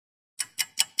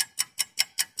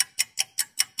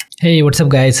Hey, what's up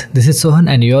guys? This is Sohan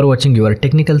and you are watching your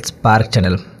Technical Spark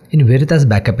channel. In Veritas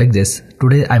Backup Access,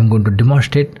 today I'm going to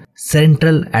demonstrate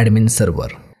Central Admin Server.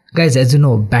 Guys, as you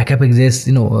know, Backup Access,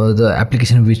 the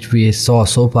application which we saw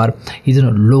so far is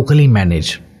locally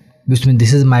managed. Which means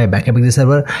this is my Backup Access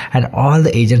server and all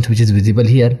the agents which is visible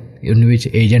here, in which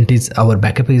agent is our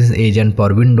Backup Access agent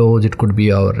for Windows, it could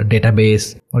be our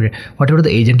database, okay, whatever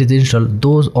the agent is installed,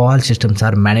 those all systems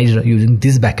are managed using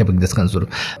this Backup Access console.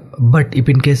 But if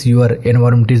in case your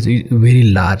environment is very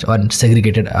large or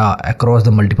segregated across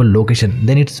the multiple location,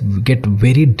 then it's get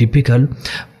very difficult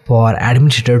for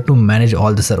administrator to manage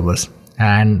all the servers.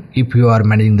 And if you are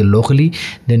managing the locally,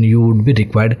 then you would be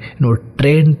required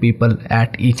train people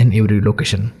at each and every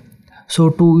location.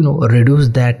 So to reduce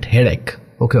that headache,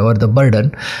 okay, or the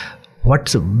burden,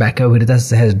 what Backup Veritas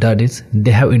has done is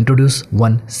they have introduced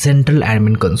one central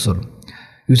admin console.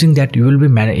 Using that, you will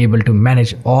be able to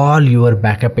manage all your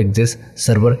Backup Access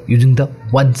server using the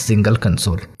one single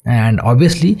console. And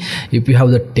obviously, if you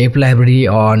have the tape library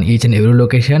on each and every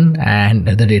location and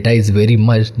the data is very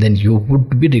much, then you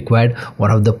would be required one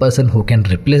of the person who can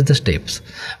replace the tapes.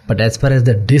 But as far as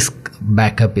the disk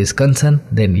backup is concerned,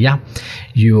 then yeah,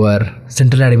 your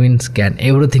central admins can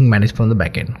everything manage from the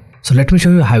backend. So let me show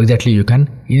you how exactly you can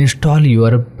install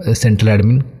your central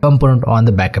admin component on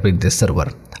the Backup Access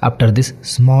server after this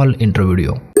small intro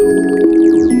video.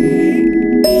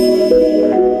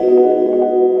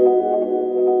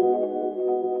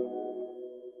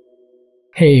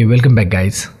 Hey, welcome back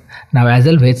guys. Now as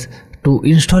always, to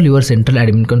install your central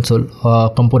admin console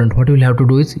component, what you will have to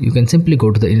do is you can simply go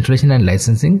to the installation and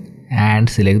licensing and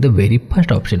select the very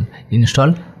first option,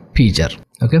 install feature.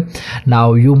 Okay,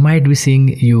 now you might be seeing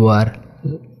your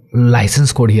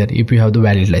license code here if you have the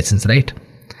valid license, right?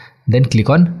 Then click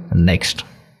on next.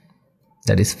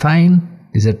 That is fine.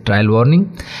 This is a trial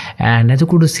warning. And as you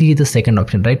could see the second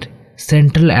option, right,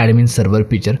 central admin server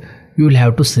feature, you will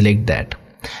have to select that.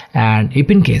 And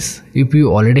if in case if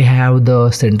you already have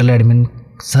the central admin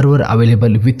server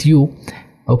available with you,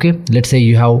 okay, let's say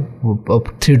you have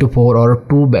 3 to 4 or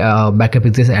 2 Backup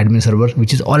Access admin servers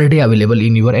which is already available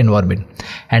in your environment,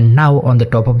 and now on the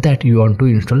top of that you want to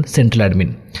install central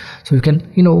admin, so you can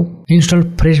install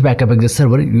fresh Backup Access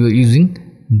server using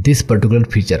this particular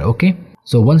feature. Okay,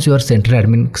 so once your central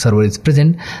admin server is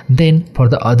present, then for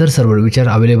the other server which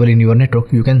are available in your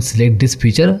network, you can select this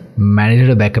feature, manage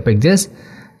the Backup Access,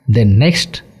 then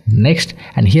next,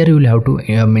 and here you will have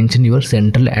to mention your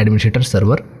central administrator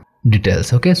server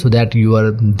details, okay, so that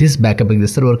this Backup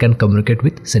Access server can communicate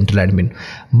with central admin.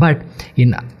 But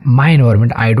in my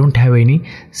environment I don't have any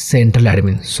central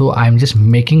admin, so I'm just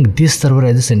making this server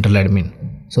as a central admin.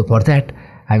 So for that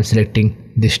I'm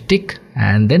selecting this tick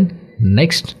and then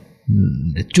next,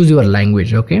 choose your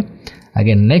language, okay,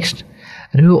 again next,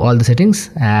 review all the settings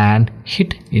and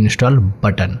hit install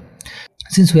button.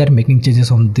 Since we are making changes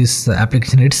on this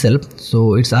application itself,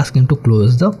 so it's asking to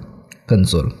close the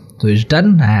console. So it's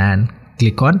done and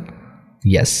click on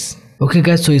yes. Okay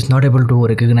guys, so it's not able to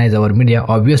recognize our media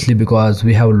obviously because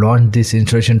we have launched this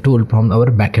installation tool from our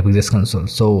Backup Access console.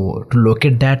 So to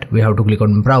locate that, we have to click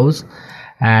on browse,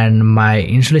 and my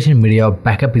installation media of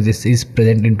Backup Access is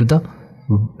present into the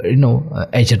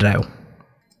H drive.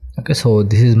 Okay, so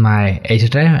this is my H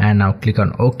drive and now click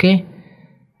on OK,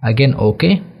 again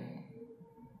OK.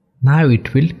 Now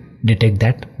it will detect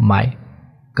that my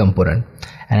component,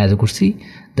 and as you could see,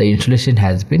 the installation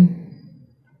has been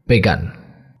begun.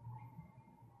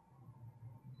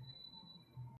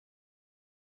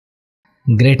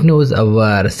 Great news,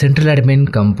 our central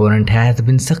admin component has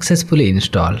been successfully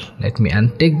installed. Let me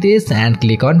untick this and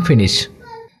click on finish.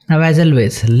 Now as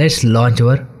always, let's launch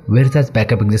our Veritas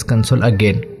Backup Access console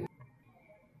again.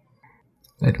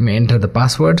 Let me enter the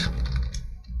password.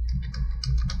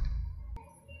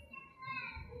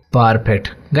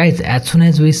 Perfect guys, as soon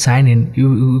as we sign in,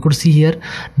 you could see here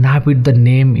now the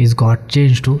name is got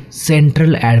changed to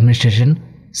Central Administration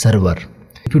Server.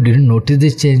 If you didn't notice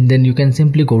this change, then you can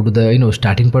simply go to the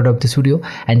starting part of this video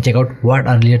and check out what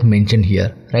earlier mentioned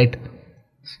here, right?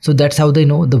 So that's how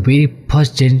the very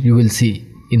first change you will see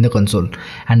in the console,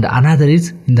 and another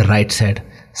is in the right side,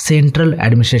 Central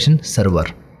Administration Server.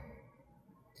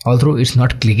 Although it's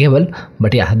not clickable,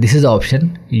 but yeah, this is the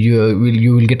option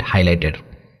you will get highlighted.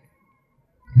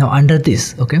 Now under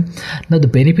this, okay, now the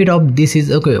benefit of this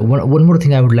is, okay, one more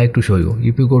thing I would like to show you.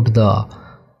 If you go to the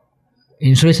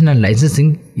installation and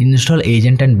licensing, install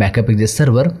agent and Backup Access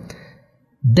server,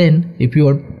 then if you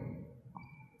want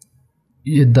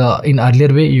In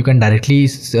earlier way, you can directly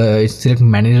select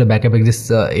manage the backup access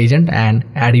agent and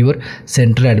add your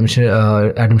central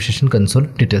administration console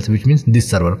details, which means this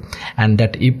server, and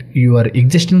that if your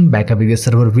existing backup access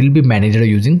server will be managed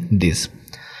using this.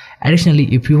 Additionally,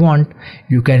 if you want,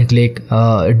 you can click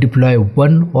deploy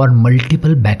one or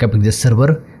multiple backup access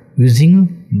server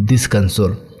using this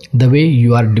console, the way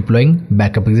you are deploying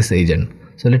backup access agent.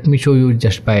 So let me show you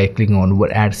just by clicking on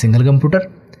add single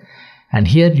computer, and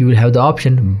here you will have the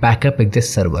option backup access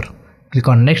server. Click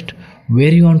on next, where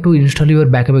you want to install your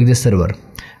backup access server.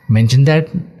 Mention that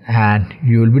and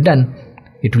you will be done.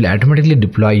 It will automatically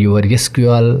deploy your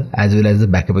SQL as well as the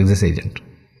backup access agent.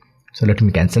 So let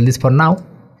me cancel this for now.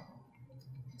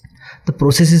 The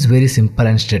process is very simple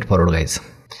and straightforward, guys.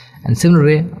 And similar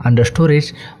way, under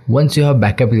storage, once you have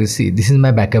backup access, see, this is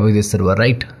my backup access server,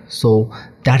 right? So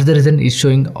that's the reason it's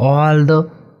showing all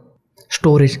the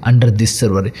storage under this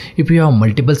server. If you have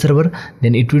multiple server,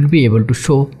 then it will be able to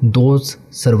show those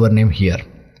server name here.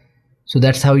 So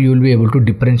that's how you will be able to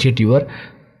differentiate your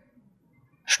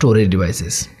storage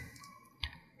devices.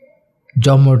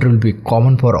 Job mode will be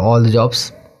common for all the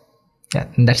jobs. Yeah,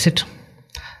 and that's it.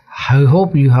 I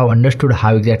hope you have understood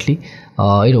how exactly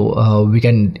we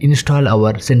can install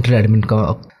our central admin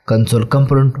console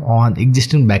component on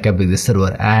existing backup access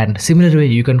server, and similar way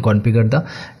you can configure the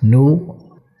new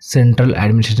central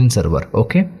administration server.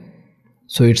 Okay,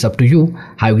 so it's up to you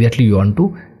how exactly you want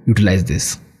to utilize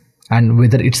this and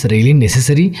whether it's really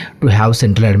necessary to have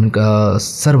central admin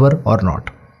server or not.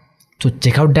 So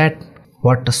check out that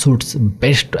what suits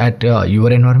best at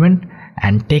your environment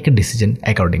and take a decision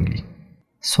accordingly.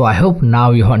 So I hope now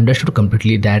you have understood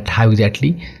completely that how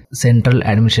exactly central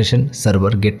administration server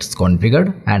gets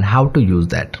configured and how to use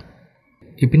that.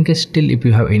 If in case still if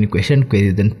you have any question,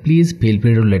 queries, then please feel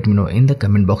free to let me know in the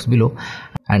comment box below,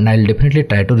 and I'll definitely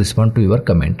try to respond to your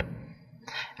comment.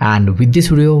 And with this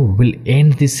video, we'll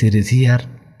end this series here.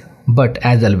 But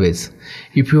as always,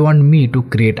 if you want me to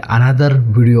create another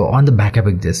video on the backup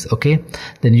access, okay,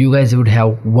 then you guys would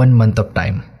have 1 month of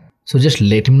time. So just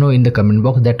let me know in the comment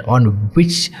box that on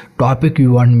which topic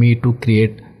you want me to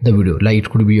create the video. Like it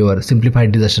could be your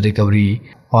simplified disaster recovery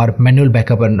or manual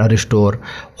backup and restore,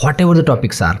 whatever the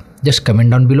topics are. Just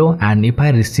comment down below, and if I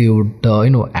received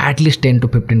at least 10 to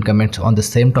 15 comments on the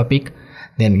same topic,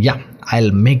 then yeah,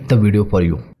 I'll make the video for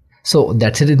you. So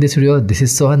that's it in this video. This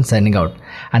is Sohan signing out,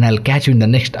 and I'll catch you in the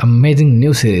next amazing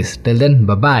new series. Till then,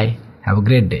 bye bye. Have a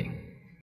great day.